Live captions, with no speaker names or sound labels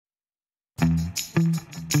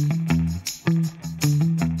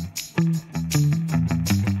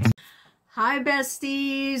Hi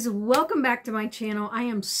besties, welcome back to my channel. I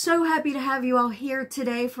am so happy to have you all here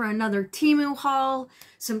today for another Temu haul,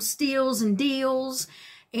 some steals and deals.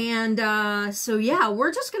 And so yeah,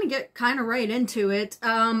 we're just gonna get kind of right into it.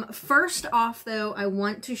 First off though, I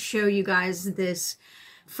want to show you guys this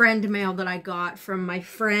friend mail that I got from my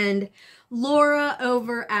friend Laura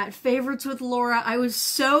over at Favorites with Laura. I was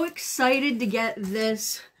so excited to get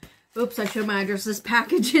this, oops, I showed my address, this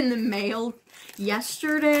package in the mail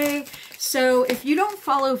yesterday. So if you don't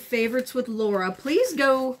follow Favorites with Laura, please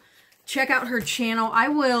go check out her channel. I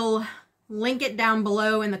will link it down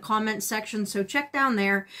below in the comment section, so check down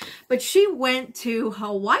there. But she went to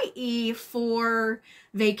Hawaii for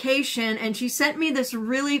vacation and she sent me this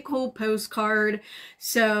really cool postcard.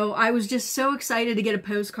 So I was just so excited to get a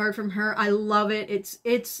postcard from her. I love it.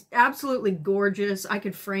 It's absolutely gorgeous. I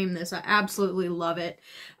could frame this. I absolutely love it.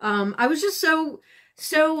 I was just so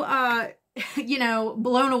you know,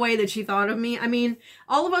 blown away that she thought of me. I mean,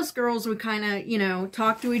 all of us girls would kind of, you know,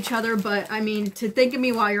 talk to each other, but I mean, to think of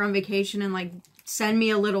me while you're on vacation and like send me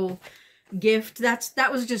a little gift, that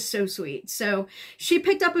was just so sweet. So she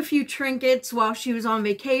picked up a few trinkets while she was on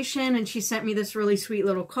vacation and she sent me this really sweet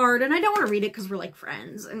little card, and I don't want to read it because we're like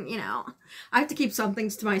friends and, you know, I have to keep some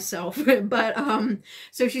things to myself. But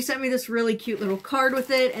so she sent me this really cute little card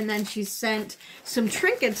with it, and then she sent some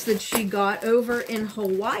trinkets that she got over in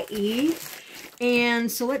Hawaii. And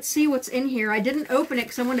so let's see what's in here. I didn't open it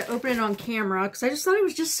because I wanted to open it on camera because I just thought it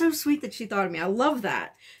was just so sweet that she thought of me. I love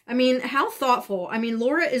that. I mean, how thoughtful. I mean,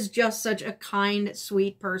 Laura is just such a kind,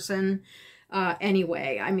 sweet person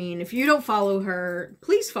anyway. I mean, if you don't follow her,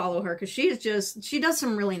 please follow her because she does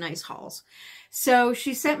some really nice hauls. So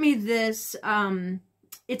she sent me this,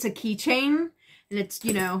 it's a keychain, and it's,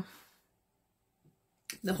 you know,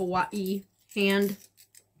 the Hawaii hand.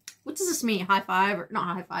 What does this mean? High five? Or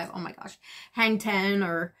not high five, oh my gosh. Hang 10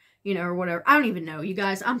 or, you know, or whatever. I don't even know, you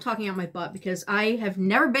guys. I'm talking out my butt because I have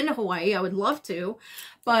never been to Hawaii. I would love to.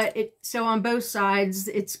 But so on both sides,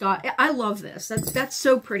 it's got, I love this. That's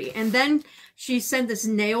so pretty. And then she sent this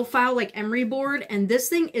nail file, like emery board. And this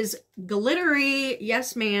thing is glittery.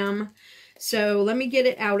 Yes, ma'am. So let me get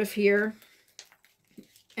it out of here.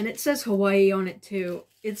 And it says Hawaii on it too.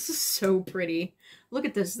 It's just so pretty. Look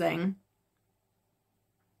at this thing.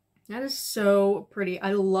 That is so pretty.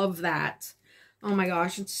 I love that. Oh my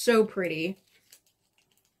gosh, it's so pretty.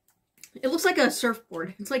 It looks like a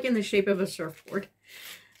surfboard. It's like in the shape of a surfboard.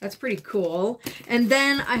 That's pretty cool. And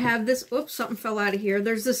then I have this, oops, something fell out of here.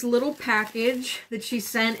 There's this little package that she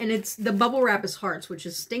sent, and it's, the bubble wrap is hearts, which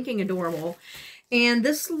is stinking adorable. And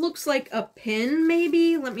this looks like a pin,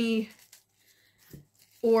 maybe. Let me,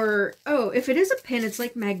 or, oh, if it is a pin, it's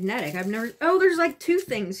like magnetic. I've never, oh, there's like two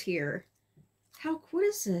things here. What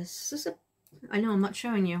is this? Is this a, I know I'm not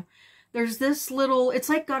showing you. There's this little, it's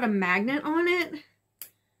like got a magnet on it.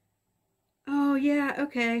 Oh yeah,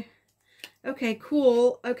 okay. Okay,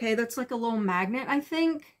 cool. Okay, that's like a little magnet, I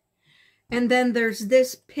think. And then there's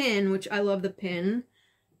this pin, which I love the pin.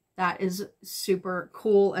 That is super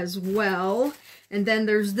cool as well. And then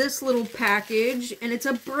there's this little package, and it's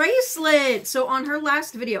a bracelet. So on her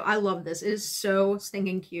last video, I love this. It is so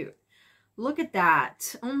stinking cute. Look at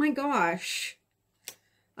that. Oh my gosh.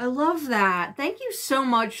 I love that. Thank you so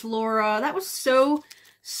much, Laura. That was so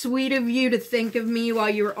sweet of you to think of me while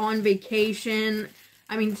you were on vacation.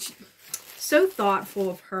 I mean, so thoughtful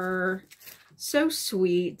of her. So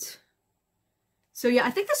sweet. So yeah, I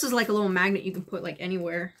think this is like a little magnet you can put like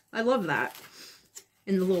anywhere. I love that.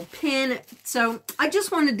 And the little pin. So I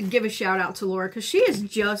just wanted to give a shout out to Laura because she is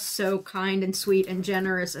just so kind and sweet and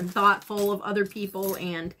generous and thoughtful of other people.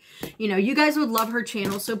 And, you know, you guys would love her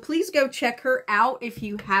channel. So please go check her out if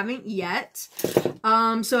you haven't yet.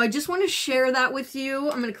 So I just want to share that with you.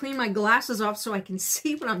 I'm going to clean my glasses off so I can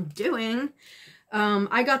see what I'm doing.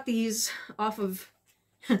 I got these off of,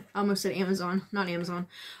 I almost said Amazon, not Amazon,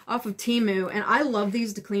 off of Temu. And I love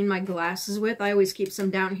these to clean my glasses with. I always keep some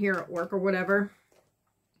down here at work or whatever.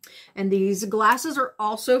 And these glasses are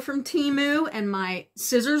also from Temu, and my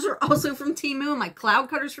scissors are also from Temu, and my cloud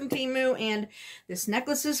cutter's from Temu, and this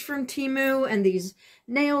necklace is from Temu, and these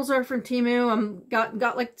nails are from Temu.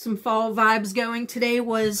 Got like some fall vibes going. Today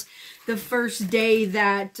was the first day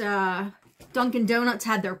that Dunkin' Donuts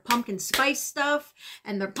had their pumpkin spice stuff,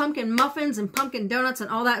 and their pumpkin muffins, and pumpkin donuts, and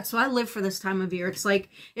all that. So I live for this time of year. It's like,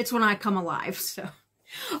 it's when I come alive, so...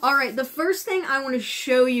 All right, the first thing I want to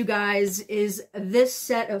show you guys is this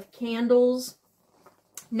set of candles.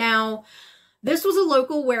 Now, this was a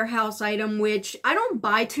local warehouse item, which I don't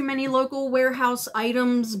buy too many local warehouse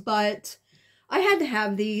items, but I had to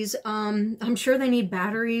have these. I'm sure they need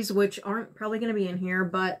batteries, which aren't probably going to be in here,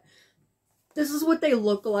 but this is what they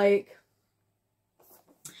look like.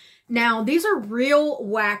 Now, these are real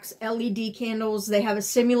wax LED candles. They have a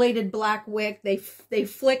simulated black wick. They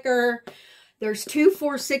flicker. There's 2,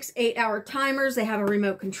 4, 6, 8-hour timers. They have a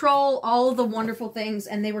remote control, all of the wonderful things.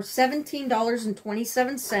 And they were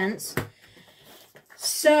 $17.27.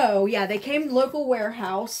 So, yeah, they came local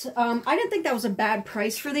warehouse. I didn't think that was a bad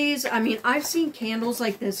price for these. I mean, I've seen candles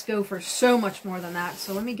like this go for so much more than that.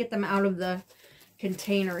 So let me get them out of the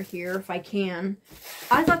container here if I can.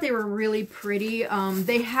 I thought they were really pretty.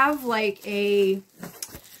 They have like a,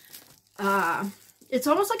 it's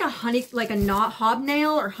almost like a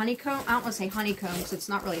hobnail or honeycomb. I don't want to say honeycomb because it's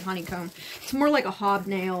not really honeycomb. It's more like a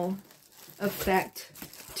hobnail effect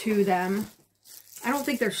to them. I don't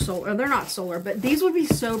think they're solar. They're not solar, but these would be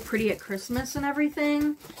so pretty at Christmas and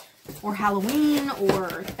everything, or Halloween,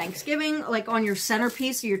 or Thanksgiving, like on your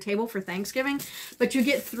centerpiece of your table for Thanksgiving. But you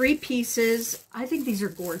get 3 pieces. I think these are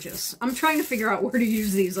gorgeous. I'm trying to figure out where to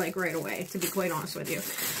use these like right away, to be quite honest with you.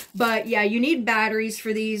 But yeah, you need batteries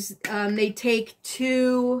for these. They take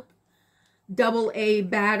 2 AA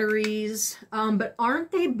batteries. But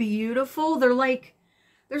aren't they beautiful? They're like,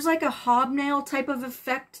 there's like a hobnail type of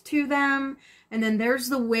effect to them. And then there's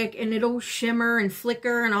the wick, and it'll shimmer and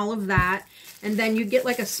flicker and all of that. And then you get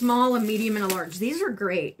like a small, a medium, and a large. These are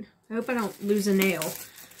great. I hope I don't lose a nail.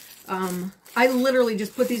 I literally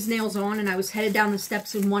just put these nails on, and I was headed down the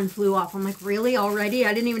steps, and one flew off. I'm like, really? Already?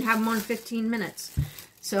 I didn't even have them on 15 minutes.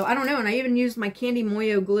 So, I don't know. And I even used my Candy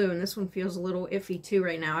Moyo glue, and this one feels a little iffy too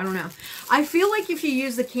right now. I don't know. I feel like if you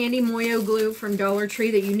use the Candy Moyo glue from Dollar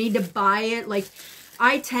Tree, that you need to buy it, like,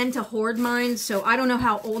 I tend to hoard mine, so I don't know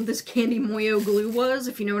how old this Candy Moyo glue was,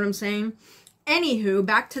 if you know what I'm saying. Anywho,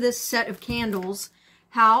 back to this set of candles.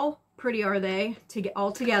 How pretty are they to get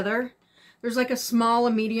all together? There's like a small,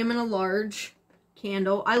 a medium, and a large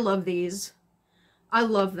candle. I love these. I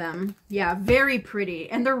love them. Yeah, very pretty.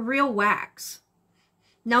 And they're real wax.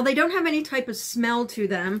 Now, they don't have any type of smell to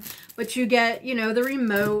them, but you get, you know, the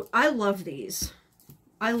remote. I love these.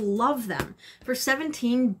 I love them. For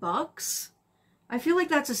 17 bucks? I feel like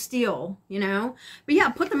that's a steal, you know? But yeah,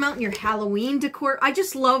 put them out in your Halloween decor. I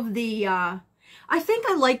just love the, I think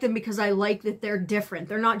I like them because I like that they're different.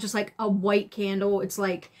 They're not just like a white candle. It's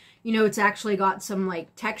like, you know, it's actually got some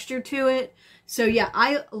like texture to it. So yeah,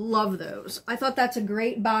 I love those. I thought that's a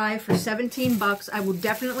great buy for 17 bucks. I will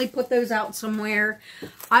definitely put those out somewhere.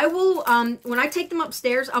 I will, when I take them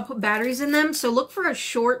upstairs, I'll put batteries in them. So look for a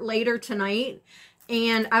short later tonight,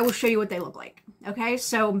 and I will show you what they look like. Okay,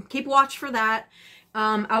 so keep watch for that.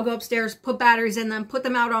 I'll go upstairs, put batteries in them, put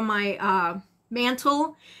them out on my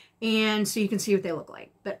mantle, and so you can see what they look like.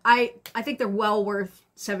 But I think they're well worth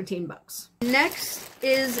 17 bucks. Next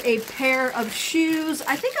is a pair of shoes.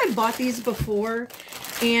 I think I bought these before,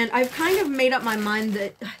 and I've kind of made up my mind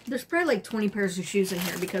that there's probably like 20 pairs of shoes in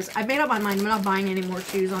here, because I've made up my mind I'm not buying any more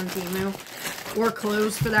shoes on Temu, or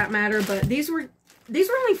clothes for that matter. But these were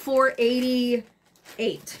only $4.88.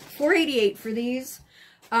 $4.88 for these.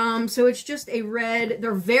 So it's just a red.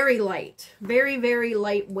 They're very light. Very, very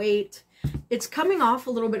lightweight. It's coming off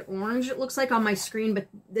a little bit orange, it looks like on my screen, but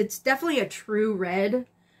it's definitely a true red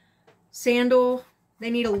sandal.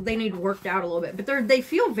 They need worked out a little bit, but they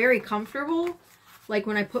feel very comfortable, like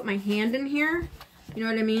when I put my hand in here. You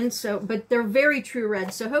know what I mean? So, but they're very true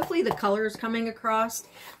red. So hopefully the color is coming across.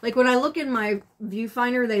 Like when I look in my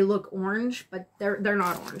viewfinder, they look orange, but they're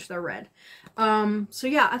not orange. They're red. So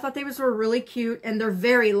yeah, I thought these were really cute, and they're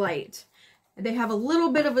very light. They have a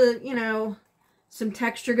little bit of a, you know, some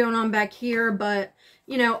texture going on back here, but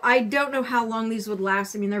you know, I don't know how long these would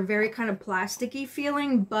last. I mean, they're very kind of plasticky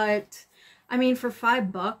feeling, but I mean, for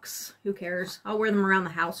 $5, who cares? I'll wear them around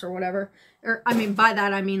the house or whatever. Or, I mean, by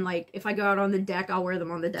that, I mean, like, if I go out on the deck, I'll wear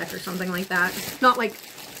them on the deck or something like that. Not like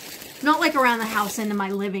around the house into my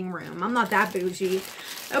living room. I'm not that bougie.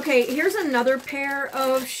 Okay, here's another pair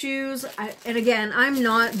of shoes. And again, I'm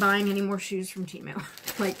not buying any more shoes from Temu.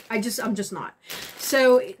 Like, I'm just not.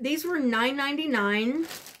 So, these were $9.99.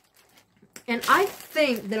 And I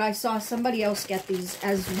think that I saw somebody else get these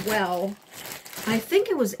as well. I think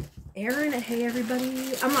it was Aaron at Hey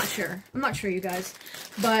Everybody. I'm not sure. I'm not sure, you guys.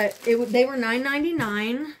 But they were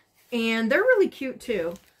 $9.99. And they're really cute,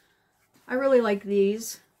 too. I really like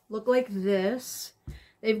these. Look like this.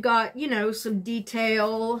 They've got, you know, some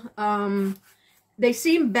detail. They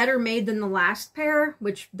seem better made than the last pair,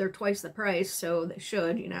 which they're twice the price, so they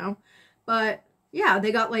should, you know. But, yeah,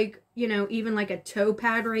 they got, like, you know, even like a toe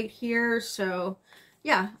pad right here. So,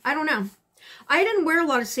 yeah, I don't know. I didn't wear a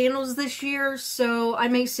lot of sandals this year, so I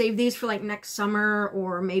may save these for, like, next summer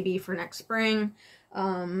or maybe for next spring.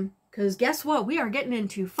 Because guess what? We are getting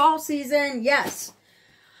into fall season. Yes.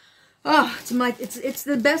 Oh, it's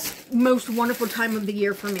the best, most wonderful time of the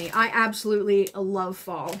year for me. I absolutely love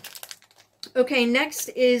fall. Okay, next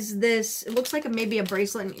is this. It looks like maybe a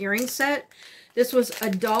bracelet and earring set. This was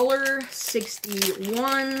 $1.61.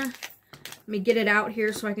 Let me get it out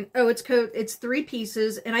here so I can. Oh, it's 3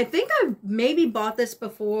 pieces, and I think I've maybe bought this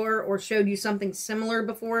before or showed you something similar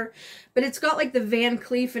before. But it's got like the Van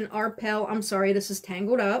Cleef and Arpels. I'm sorry, this is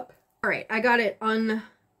tangled up. All right, I got it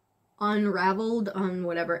unraveled on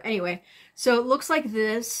whatever. Anyway, so it looks like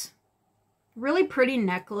this. Really pretty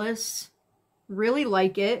necklace. Really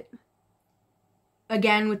like it.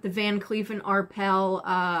 Again, with the Van Cleef and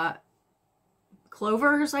Arpels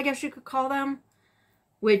clovers, I guess you could call them,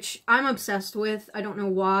 which I'm obsessed with. I don't know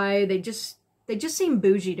why. They just seem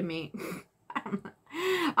bougie to me.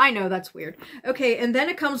 I know that's weird. Okay, and then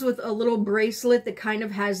it comes with a little bracelet that kind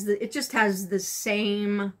of has it just has the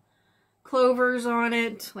same clovers on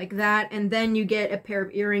it, like that, and then you get a pair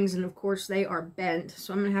of earrings, and of course they are bent,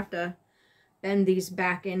 so I'm gonna have to bend these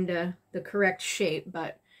back into the correct shape,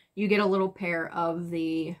 but you get a little pair of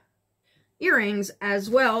the earrings as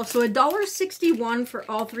well. So $1.61 for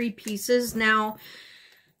all 3 pieces. Now,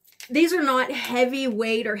 these are not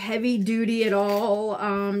heavyweight or heavy duty at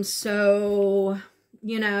all. So,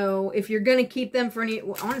 you know, if you're going to keep them for any,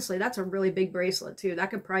 well, honestly, that's a really big bracelet too. That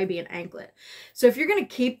could probably be an anklet. So if you're going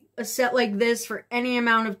to keep a set like this for any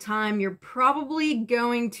amount of time, you're probably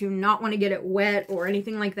going to not want to get it wet or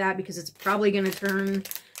anything like that, because it's probably going to turn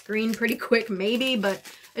green pretty quick, maybe. But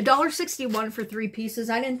 $1.61 for 3 pieces,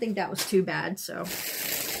 I didn't think that was too bad. So,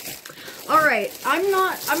 all right, I'm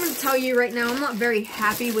going to tell you right now, I'm not very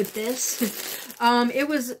happy with this. It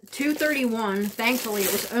was $2.31. Thankfully,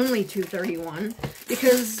 it was only $2.31,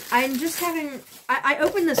 because I'm just having, I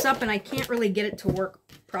opened this up and I can't really get it to work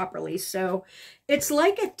properly. So it's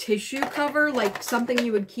like a tissue cover, like something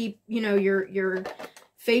you would keep, you know, your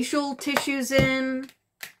facial tissues in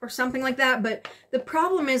or something like that. But the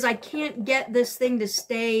problem is I can't get this thing to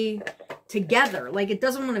stay together. Like, it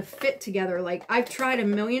doesn't want to fit together. Like, I've tried a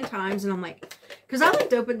million times, and I'm like, because I like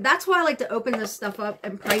to open, that's why I like to open this stuff up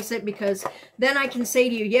and price it, because then I can say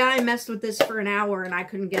to you, yeah, I messed with this for an hour and I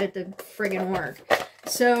couldn't get it to friggin' work.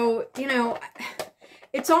 So, you know,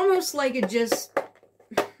 it's almost like it just,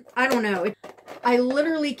 I don't know. I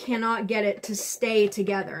literally cannot get it to stay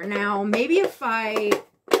together. Now, maybe if I,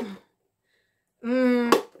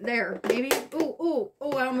 there, maybe, oh,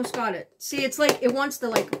 I almost got it. See, it's like, it wants to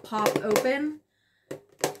like pop open.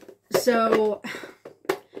 So,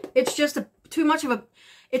 it's just too much of a,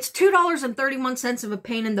 it's $2.31 of a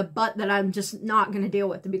pain in the butt that I'm just not going to deal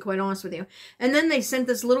with, to be quite honest with you. And then they sent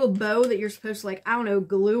this little bow that you're supposed to, like, I don't know,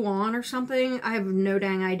 glue on or something. I have no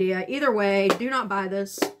dang idea. Either way, do not buy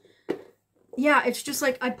this. Yeah, it's just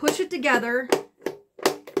like, I push it together.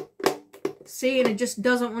 See, and it just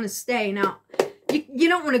doesn't want to stay. Now, you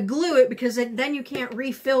don't want to glue it, because then you can't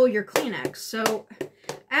refill your Kleenex. So,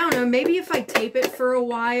 I don't know, maybe if I tape it for a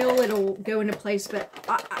while, it'll go into place. But,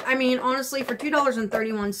 I mean, honestly, for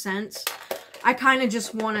 $2.31, I kind of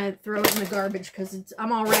just want to throw it in the garbage, because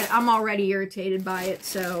I'm already irritated by it.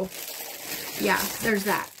 So, yeah, there's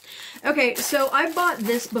that. Okay, so I bought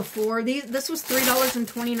this before. This was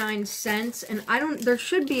 $3.29, and there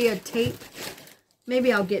should be a tape.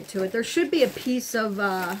 Maybe I'll get to it. There should be a piece of,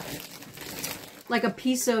 like a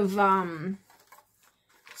piece of,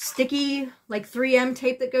 sticky, like 3M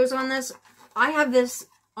tape that goes on this. I have this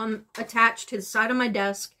attached to the side of my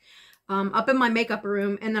desk, up in my makeup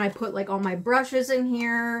room, and then I put like all my brushes in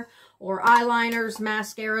here, or eyeliners,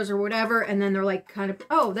 mascaras, or whatever, and then they're like kind of,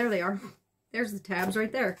 oh, there they are. There's the tabs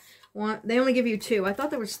right there. They only give you 2. I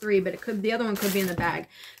thought there was 3, but the other one could be in the bag.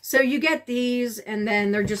 So you get these, and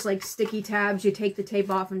then they're just like sticky tabs. You take the tape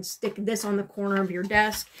off and stick this on the corner of your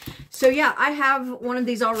desk. So yeah, I have one of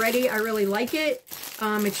these already. I really like it.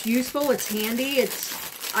 It's useful. It's handy.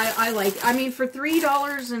 I mean, for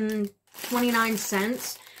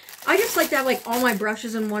 $3.29, I just like to have like all my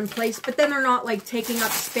brushes in one place, but then they're not like taking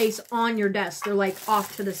up space on your desk. They're like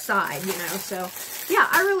off to the side, you know. So yeah,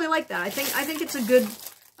 I really like that. I think it's a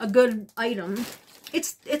good item.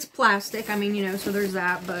 It's plastic. I mean, you know, so there's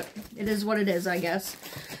that, but it is what it is, I guess.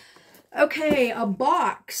 Okay, a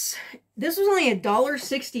box. This was only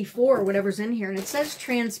 $1.64, whatever's in here, and it says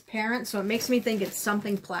transparent, so it makes me think it's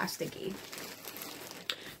something plasticky.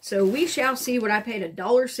 So we shall see what I paid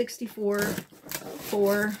 $1.64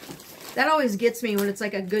 for. That always gets me when it's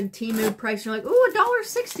like a good Temu price. You're like, ooh,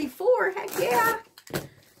 $1.64, heck yeah.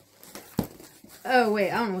 Oh,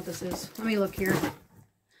 wait, I don't know what this is. Let me look here.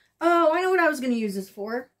 Oh, I know what I was going to use this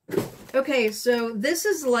for. Okay, so this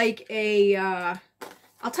is like a,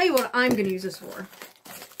 I'll tell you what I'm going to use this for.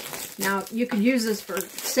 Now, you could use this for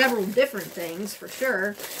several different things, for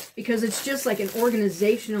sure, because it's just like an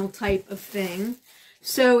organizational type of thing.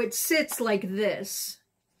 So it sits like this.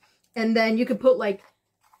 And then you could put like,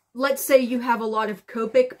 let's say you have a lot of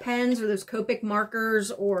Copic pens or those Copic markers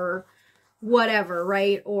or whatever,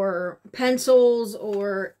 right? Or pencils,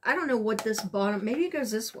 or I don't know what this bottom, maybe it goes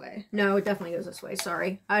this way. No, it definitely goes this way.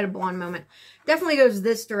 Sorry. I had a blonde moment. Definitely goes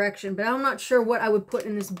this direction, but I'm not sure what I would put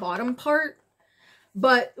in this bottom part.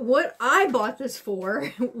 But what I bought this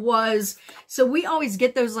for was, so we always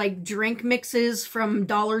get those like drink mixes from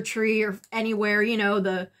Dollar Tree or anywhere, you know,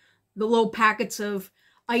 the little packets of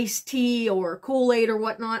iced tea or Kool-Aid or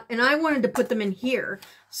whatnot. And I wanted to put them in here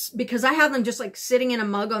because I have them just like sitting in a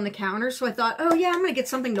mug on the counter. So I thought, oh yeah, I'm going to get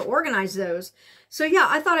something to organize those. So yeah,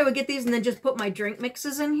 I thought I would get these and then just put my drink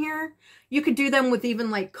mixes in here. You could do them with even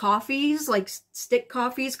like coffees, like stick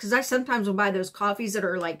coffees, because I sometimes will buy those coffees that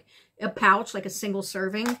are like a pouch, like a single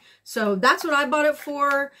serving. So that's what I bought it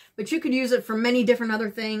for, but you could use it for many different other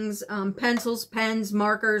things. Pencils, pens,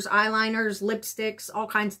 markers, eyeliners, lipsticks, all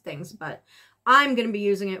kinds of things. But I'm going to be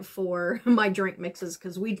using it for my drink mixes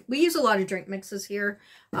because we use a lot of drink mixes here.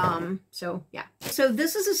 So yeah. So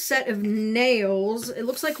this is a set of nails. It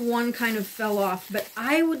looks like one kind of fell off, but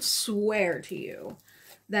I would swear to you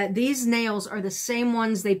that these nails are the same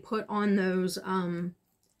ones they put on those,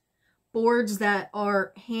 boards that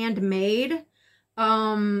are handmade,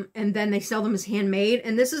 and then they sell them as handmade.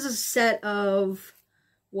 And this is a set of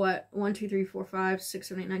what, 1 2 3 4 5 6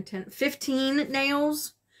 7 8 9 10 15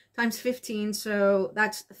 nails times 15, so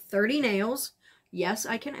that's 30 nails. Yes,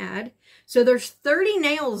 I can add. So there's 30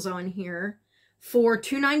 nails on here for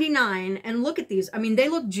 $2.99, and look at these. I mean, they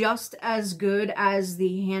look just as good as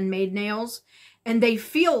the handmade nails, and they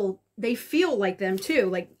feel like them too.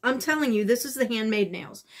 Like, I'm telling you, this is the handmade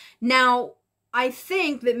nails. Now, I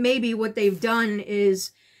think that maybe what they've done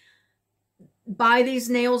is buy these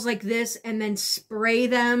nails like this and then spray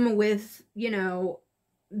them with, you know,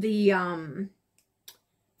 the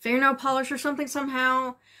fingernail polish or something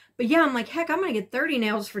somehow. But yeah, I'm like, heck, I'm going to get 30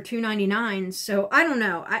 nails for $2.99. So I don't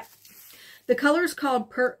know. The color is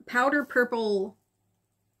called Powder Purple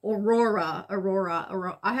Aurora.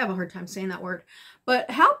 I have a hard time saying that word. But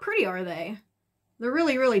how pretty are they? They're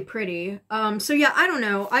really, really pretty. So yeah, I don't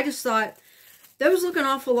know. I just thought those look an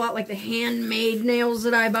awful lot like the handmade nails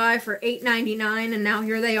that I buy for $8.99. And now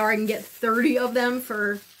here they are. I can get 30 of them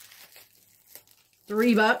for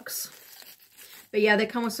 $3. But yeah, they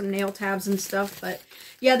come with some nail tabs and stuff. But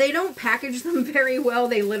yeah, they don't package them very well.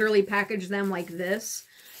 They literally package them like this.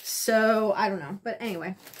 So I don't know. But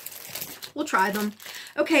anyway, we'll try them.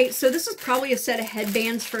 Okay, so this is probably a set of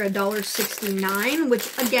headbands for $1.69, which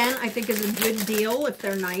again, I think is a good deal if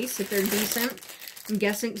they're nice, if they're decent. I'm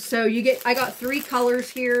guessing. So you get, I got 3 colors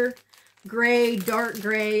here: gray, dark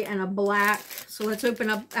gray, and a black. So let's open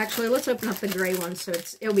up, actually, let's open up the gray one so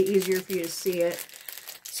it'll be easier for you to see it.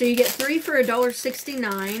 So you get 3 for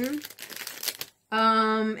 $1.69.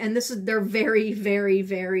 And this is, they're very, very,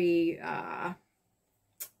 very,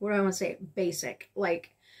 what do I want to say? Basic.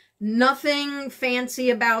 Like, nothing fancy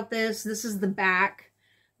about this. This is the back.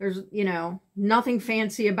 There's, you know, nothing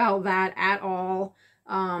fancy about that at all.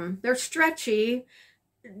 They're stretchy.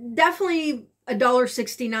 Definitely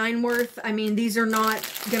 $1.69 worth. I mean, these are not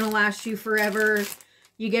going to last you forever.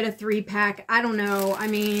 You get a 3-pack. I don't know. I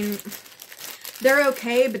mean, they're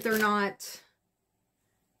okay, but they're not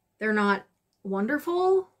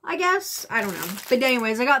wonderful, I guess. I don't know. But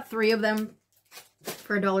anyways, I got 3 of them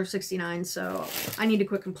for $1.69, so I need to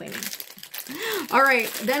quit complaining. All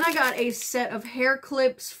right, then I got a set of hair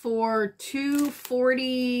clips for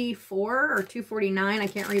 $2.44 or $2.49. I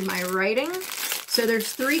can't read my writing. So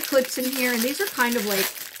there's 3 clips in here, and these are kind of like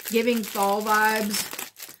giving fall vibes.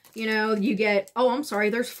 You know, you get, oh, I'm sorry,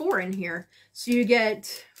 there's 4 in here. So you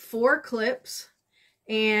get 4 clips,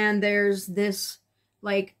 and there's this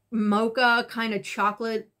like mocha kind of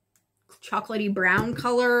chocolatey brown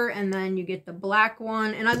color, and then you get the black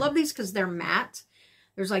one. And I love these because they're matte.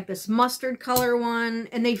 There's like this mustard color one,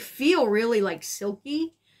 and they feel really like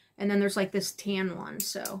silky. And then there's like this tan one.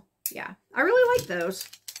 So yeah, I really like those.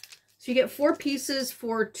 So you get 4 pieces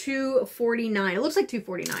for $2.49. It looks like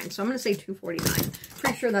 $2.49, so I'm going to say $2.49.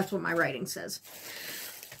 Pretty sure that's what my writing says.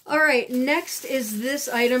 All right, next is this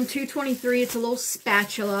item, $2.23. It's a little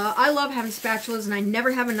spatula. I love having spatulas, and I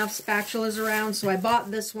never have enough spatulas around, so I bought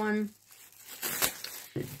this one.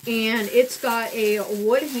 And it's got a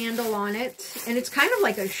wood handle on it, and it's kind of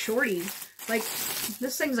like a shorty. Like,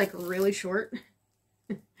 this thing's like really short.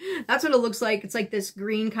 That's what it looks like. It's like this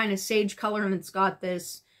green kind of sage color, and it's got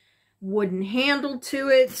this wooden handle to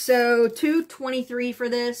it. So $2.23 for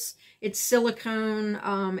this. It's silicone.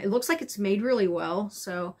 It looks like it's made really well.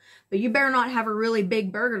 So, but you better not have a really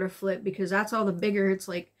big burger to flip, because that's all the bigger. It's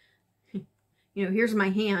like, you know, here's my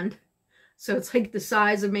hand. So it's like the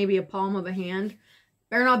size of maybe a palm of a hand.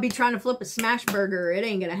 Better not be trying to flip a smash burger. It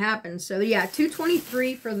ain't gonna happen. So yeah,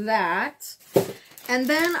 $2.23 for that. And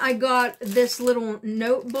then I got this little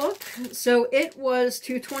notebook. So it was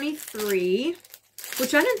 $2.23,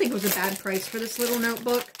 which I didn't think was a bad price for this little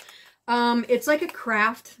notebook. It's like a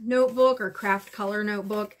craft notebook or craft color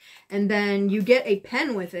notebook. And then you get a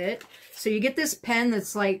pen with it. So you get this pen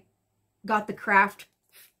that's like got the craft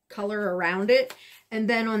color around it. And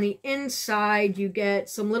then on the inside, you get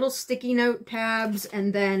some little sticky note tabs,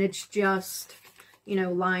 and then it's just, you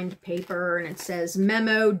know, lined paper, and it says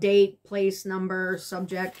memo, date, place, number,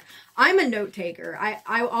 subject. I'm a note taker.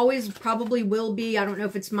 I always probably will be. I don't know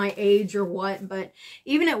if it's my age or what, but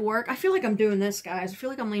even at work, I feel like I'm doing this, guys. I feel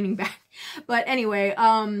like I'm leaning back. But anyway,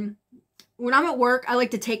 when I'm at work, I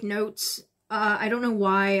like to take notes. I don't know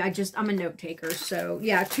why. I'm a note taker. So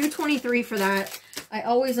yeah, $2.23 for that. I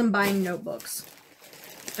always am buying notebooks.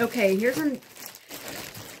 Okay, here's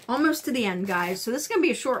almost to the end, guys. So this is gonna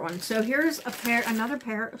be a short one. So here's another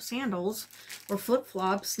pair of sandals or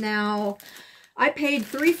flip-flops. Now, I paid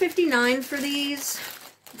 $3.59 for these.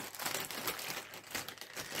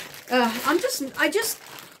 I just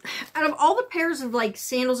out of all the pairs of like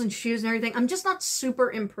sandals and shoes and everything, I'm just not super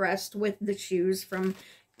impressed with the shoes from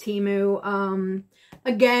Temu.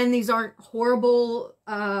 Again, these aren't horrible.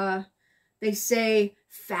 They say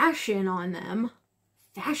fashion on them.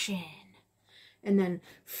 Fashion. And then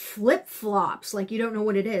flip-flops, like you don't know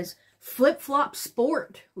what it is. Flip-flop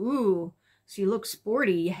sport. Ooh, so you look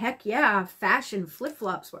sporty. Heck yeah, fashion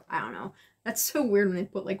flip-flops. I don't know. That's so weird when they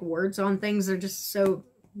put like words on things. They're just so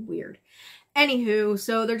weird. Anywho,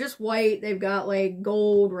 so they're just white. They've got like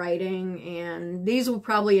gold writing, and these will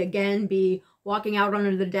probably again be walking out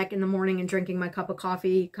onto the deck in the morning and drinking my cup of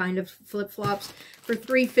coffee kind of flip-flops for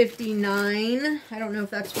 $3.59. I don't know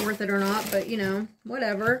if that's worth it or not, but you know,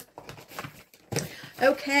 whatever.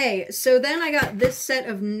 Okay, so then I got this set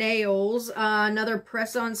of nails, another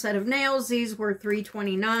press-on set of nails. These were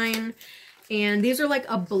 $3.29, and these are like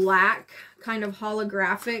a black kind of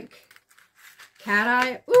holographic cat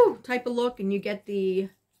eye type of look, and you get the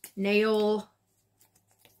nail,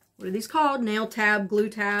 what are these called? Nail tab, glue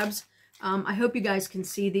tabs. I hope you guys can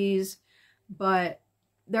see these, but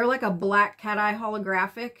they're like a black cat eye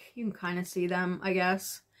holographic. You can kind of see them, I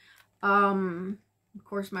guess. Of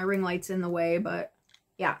course, my ring light's in the way, but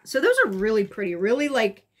yeah. So those are really pretty, really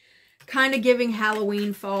like kind of giving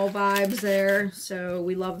Halloween fall vibes there. So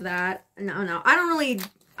we love that. No, I don't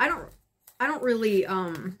really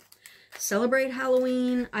celebrate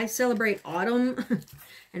Halloween. I celebrate autumn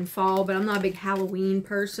and fall, but I'm not a big Halloween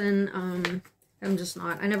person. I'm just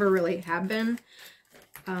not. I never really have been.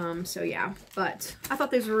 So yeah, but I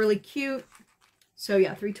thought these were really cute. So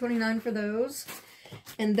yeah, $3.29 for those.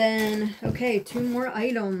 And then, okay, 2 more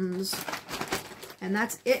items. And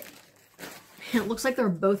that's it. It looks like they're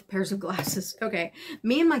both pairs of glasses. Okay,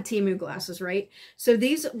 me and my Temu glasses, right? So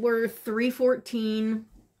these were $3.14.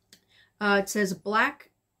 It says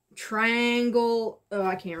black triangle. Oh,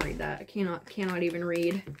 I can't read that. I cannot even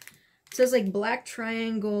read. It says like black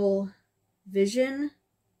triangle vision.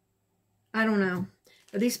 I don't know.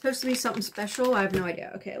 Are these supposed to be something special? I have no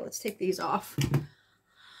idea. Okay, let's take these off.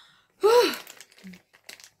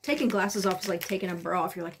 Taking glasses off is like taking a bra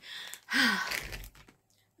off. You're like,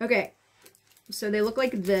 okay. So they look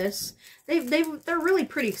like this. They're really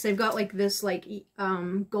pretty because they've got like this like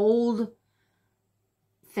gold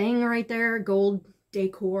thing right there, gold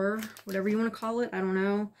decor, whatever you want to call it. I don't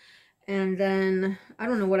know. And then I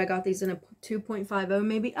don't know what I got these in, a 2.50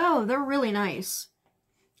 maybe. Oh, they're really nice.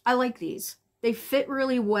 I like these. They fit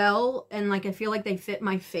really well, and like I feel like they fit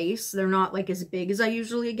my face. They're not like as big as I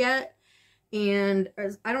usually get. And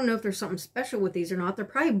I don't know if there's something special with these or not. They're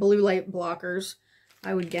probably blue light blockers,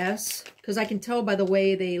 I would guess, because I can tell by the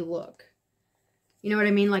way they look. You know what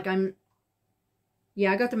I mean? Like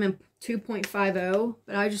yeah, I got them in 2.50,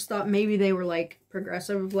 but I just thought maybe they were like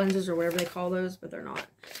progressive lenses or whatever they call those, but they're not.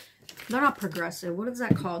 They're not progressive. What is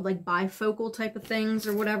that called? Like bifocal type of things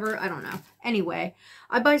or whatever? I don't know. Anyway,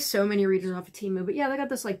 I buy so many readers off of Temu, but yeah, they got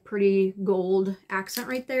this like pretty gold accent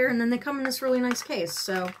right there, and then they come in this really nice case.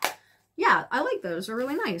 So yeah, I like those. They're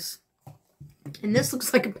really nice. And this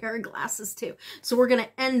looks like a pair of glasses too. So we're going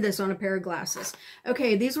to end this on a pair of glasses.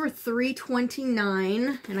 Okay, these were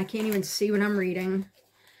 $3.29, and I can't even see what I'm reading.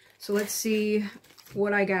 So let's see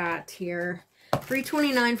what I got here.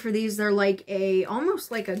 $3.29 for these. They're like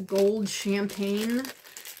almost like a gold champagne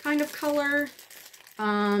kind of color.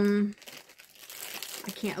 I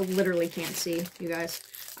literally can't see, you guys.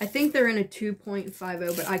 I think they're in a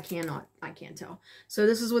 2.50, but I can't tell. So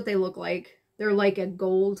this is what they look like. They're like a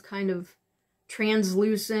gold, kind of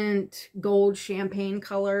translucent gold champagne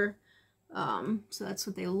color. So that's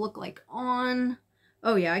what they look like on.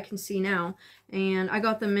 Oh yeah, I can see now. And I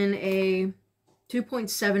got them in a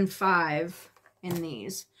 2.75 in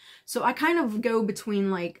these. So I kind of go between,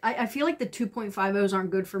 like, I feel like the 2.50s aren't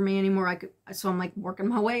good for me anymore. So I'm like working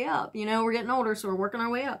my way up, you know, we're getting older, so we're working our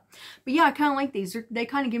way up. But yeah, I kind of like these. They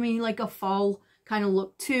kind of give me like a fall kind of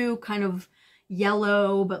look too, kind of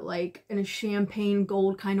yellow, but like in a champagne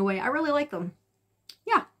gold kind of way. I really like them.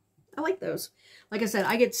 Yeah, I like those. Like I said,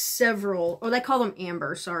 I get several, oh, they call them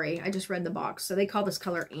amber. Sorry, I just read the box. So they call this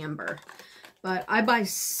color amber. But I buy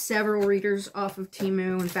several readers off of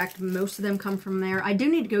Temu. In fact, most of them come from there. I do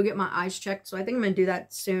need to go get my eyes checked, so I think I'm going to do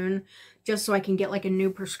that soon, just so I can get like a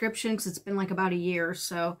new prescription, because it's been like about a year,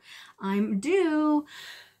 so I'm due.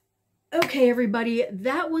 Okay, everybody,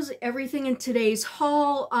 that was everything in today's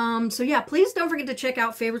haul. So yeah, please don't forget to check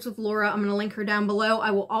out Favorites with Laura. I'm going to link her down below.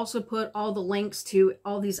 I will also put all the links to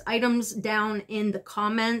all these items down in the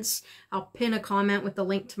comments. I'll pin a comment with the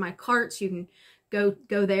link to my cart, so you can go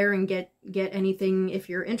there and get anything if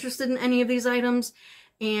you're interested in any of these items.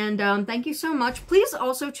 And thank you so much. Please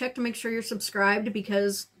also check to make sure you're subscribed,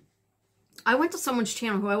 because I went to someone's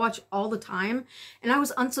channel who I watch all the time, and I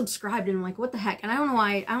was unsubscribed, and I'm like, what the heck? And I don't know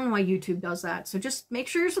why YouTube does that. So just make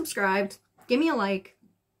sure you're subscribed, give me a like,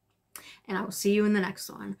 and I will see you in the next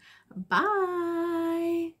one. Bye.